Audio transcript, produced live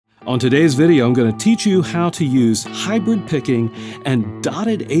On today's video, I'm going to teach you how to use hybrid picking and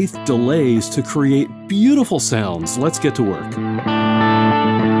dotted eighth delays to create beautiful sounds. Let's get to work.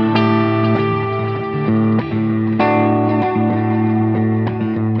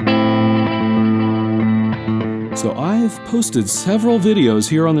 So I've posted several videos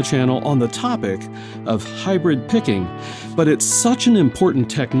here on the channel on the topic of hybrid picking, but it's such an important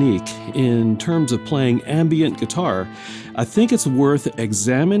technique in terms of playing ambient guitar. I think it's worth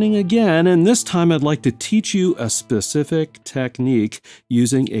examining again, and this time I'd like to teach you a specific technique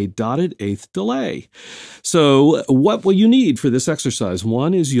using a dotted eighth delay. So what will you need for this exercise?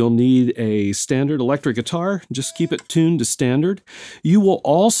 One is you'll need a standard electric guitar. Just keep it tuned to standard. You will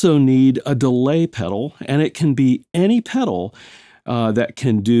also need a delay pedal, and it can be any pedal that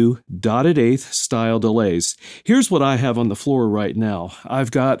can do dotted eighth style delays. Here's what I have on the floor right now.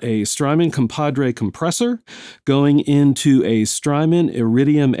 I've got a Strymon Compadre compressor going into a Strymon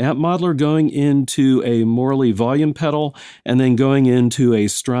Iridium amp modeler, going into a Morley volume pedal, and then going into a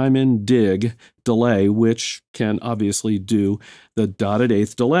Strymon DIG delay, which can obviously do the dotted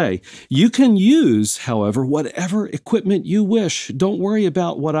eighth delay. You can use, however, whatever equipment you wish. Don't worry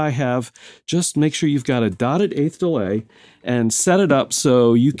about what I have. Just make sure you've got a dotted eighth delay and set it up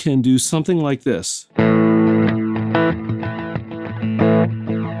so you can do something like this.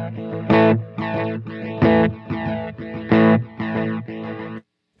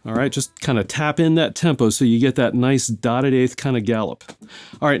 All right, just kind of tap in that tempo so you get that nice dotted eighth kind of gallop.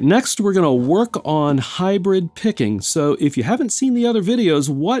 All right, next we're going to work on hybrid picking. So if you haven't seen the other videos,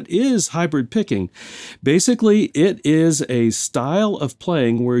 what is hybrid picking? Basically, it is a style of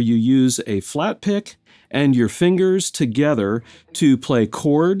playing where you use a flat pick and your fingers together to play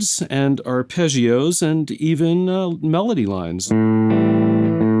chords and arpeggios and even melody lines.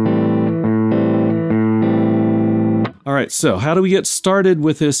 All right, so how do we get started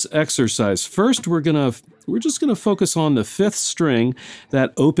with this exercise? First, we're just gonna focus on the fifth string,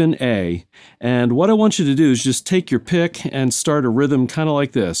 that open A. And what I want you to do is just take your pick and start a rhythm kind of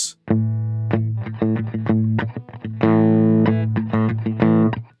like this.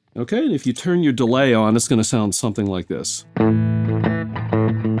 Okay, and if you turn your delay on, it's gonna sound something like this.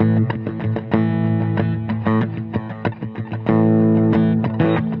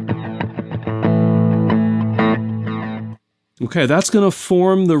 Okay, that's going to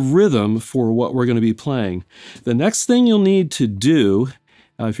form the rhythm for what we're going to be playing. The next thing you'll need to do,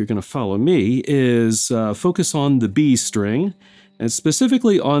 if you're going to follow me, is focus on the B string, and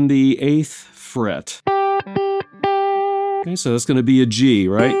specifically on the 8th fret. Okay, so that's going to be a G,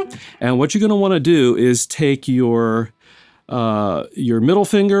 right? And what you're going to want to do is take your middle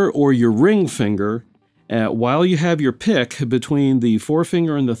finger or your ring finger, while you have your pick between the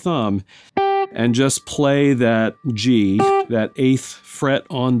forefinger and the thumb, and just play that G, that 8th fret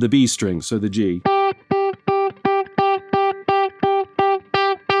on the B string, so the G.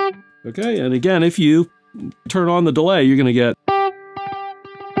 Okay, and again, if you turn on the delay, you're going to get...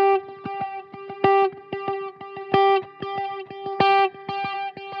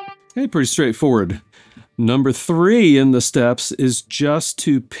 Okay, pretty straightforward. Number 3 in the steps is just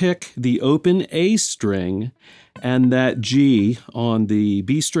to pick the open A string and that G on the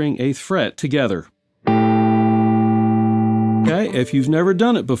B string 8th fret together. Okay, if you've never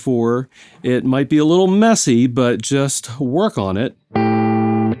done it before, it might be a little messy, but just work on it.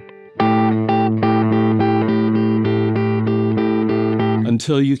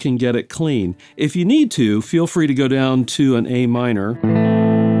 Until you can get it clean. If you need to, feel free to go down to an A minor,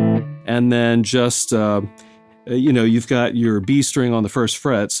 and then just you know, you've got your B string on the 1st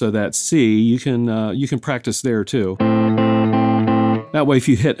fret, so that C, you can practice there too. That way, if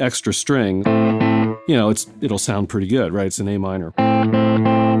you hit extra string, you know, it'll sound pretty good, right? It's an A minor.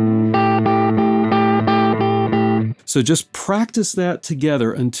 So just practice that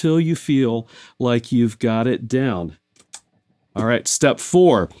together until you feel like you've got it down. All right, step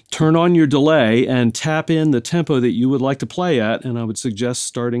 4, turn on your delay and tap in the tempo that you would like to play at, and I would suggest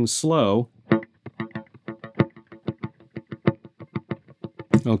starting slow.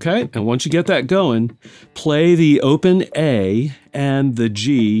 Okay, and once you get that going, play the open A and the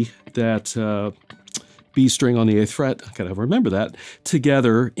G, that B string on the 8th fret, I gotta remember that,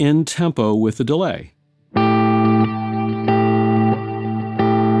 together in tempo with the delay.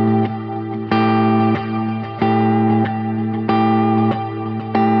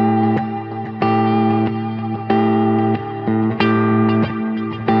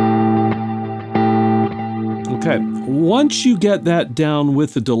 Okay, once you get that down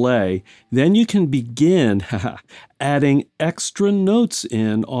with the delay, then you can begin adding extra notes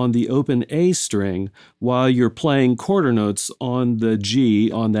in on the open A string while you're playing quarter notes on the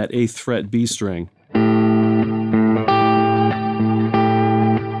G on that 8th fret B string.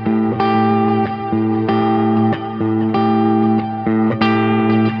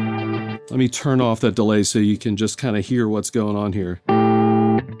 Let me turn off that delay so you can just kind of hear what's going on here.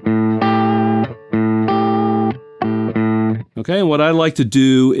 Okay, and what I like to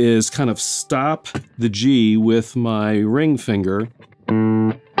do is kind of stop the G with my ring finger.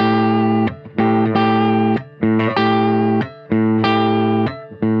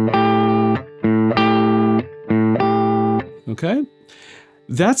 Okay,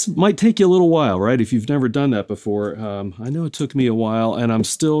 that might take you a little while, right? If you've never done that before. I know it took me a while, and I'm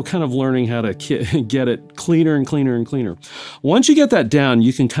still kind of learning how to get it cleaner and cleaner and cleaner. Once you get that down,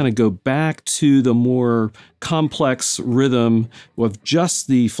 you can kind of go back to the more complex rhythm with just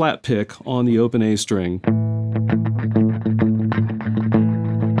the flat pick on the open A string.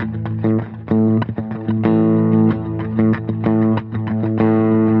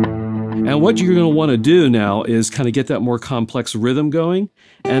 And what you're going to want to do now is kind of get that more complex rhythm going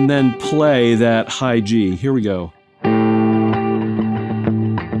and then play that high G. Here we go.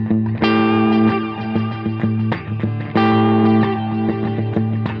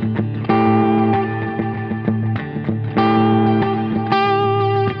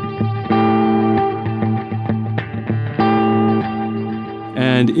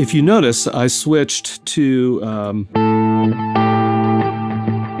 And if you notice, I switched to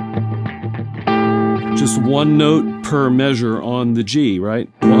just one note per measure on the G, right?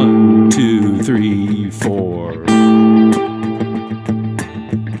 1, 2, 3, 4.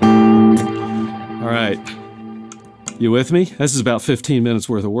 All right. You with me? This is about 15 minutes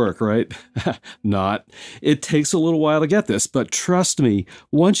worth of work, right? Not. It takes a little while to get this, but trust me,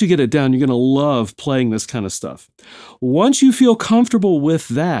 once you get it down, you're going to love playing this kind of stuff. Once you feel comfortable with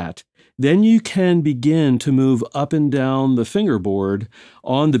that, then you can begin to move up and down the fingerboard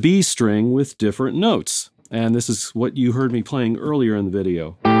on the B string with different notes. And this is what you heard me playing earlier in the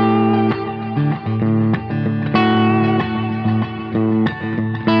video.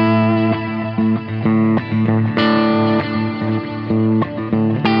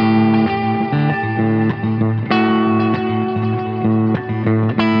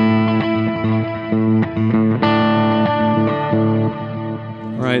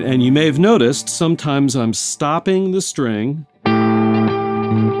 And you may have noticed sometimes I'm stopping the string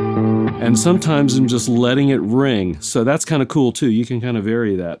and sometimes I'm just letting it ring. So that's kind of cool too. You can kind of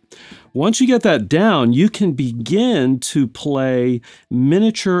vary that. Once you get that down, you can begin to play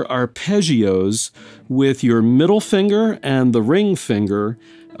miniature arpeggios with your middle finger and the ring finger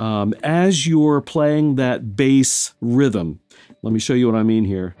as you're playing that bass rhythm. Let me show you what I mean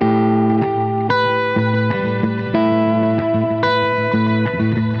here.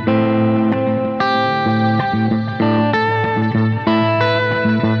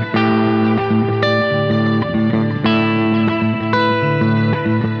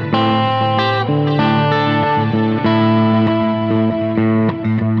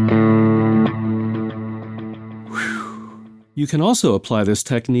 You can also apply this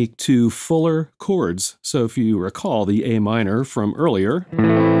technique to fuller chords. So if you recall the A minor from earlier,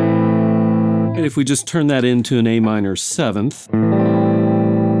 and if we just turn that into an A minor 7th,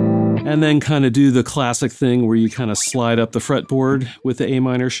 and then kind of do the classic thing where you kind of slide up the fretboard with the A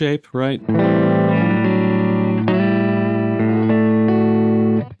minor shape, right?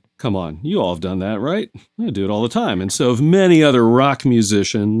 Come on, you all have done that, right? I do it all the time, and so have many other rock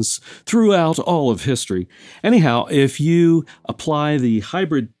musicians throughout all of history. Anyhow, if you apply the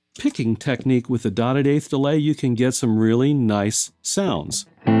hybrid picking technique with the dotted eighth delay, you can get some really nice sounds.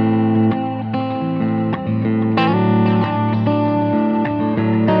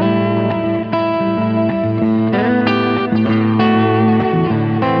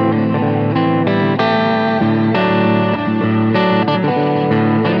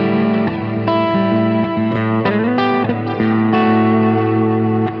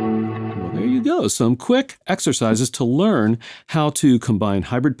 Some quick exercises to learn how to combine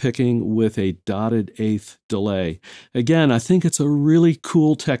hybrid picking with a dotted eighth delay. Again, I think it's a really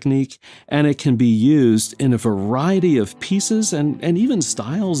cool technique, and it can be used in a variety of pieces and even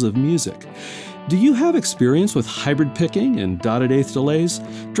styles of music. Do you have experience with hybrid picking and dotted eighth delays?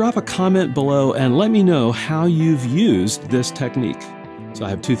 Drop a comment below and let me know how you've used this technique. So I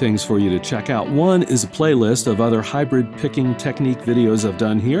have two things for you to check out. One is a playlist of other hybrid picking technique videos I've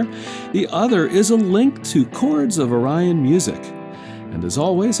done here. The other is a link to Chords of Orion music. And as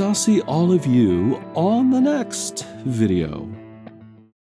always, I'll see all of you on the next video.